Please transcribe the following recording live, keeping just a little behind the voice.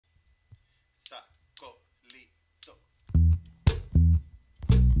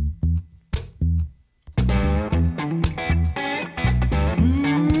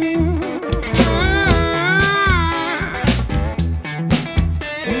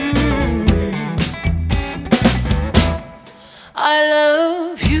I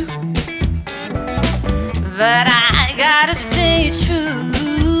love you, but I gotta stay true.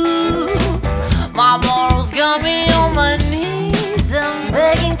 My morals got me on my knees. I'm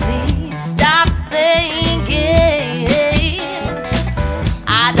begging, please stop playing games.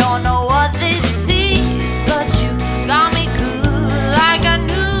 I don't know what this is, but you got me good like I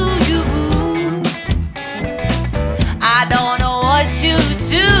knew you would. I don't know what you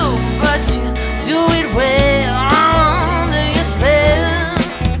do, but you do it well.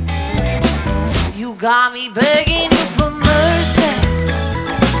 You got me begging you for mercy.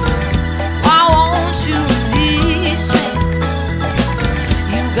 Why won't you release me?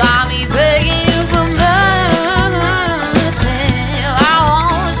 You got me begging you for mercy. Why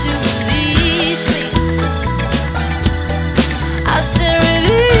won't you release me? I said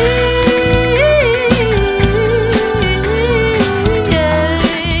release.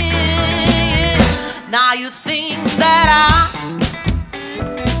 Now you think that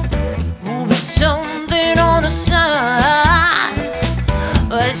something on the side,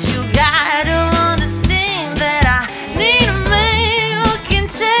 but you gotta understand that I need a man who can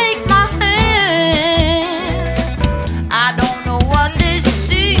take my hand. I don't know what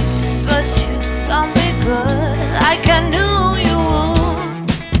this is, but you got me good like I knew you would.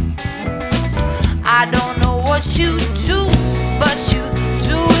 I don't know what you do, but you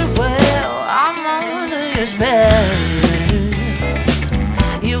do it well. I'm under your spell.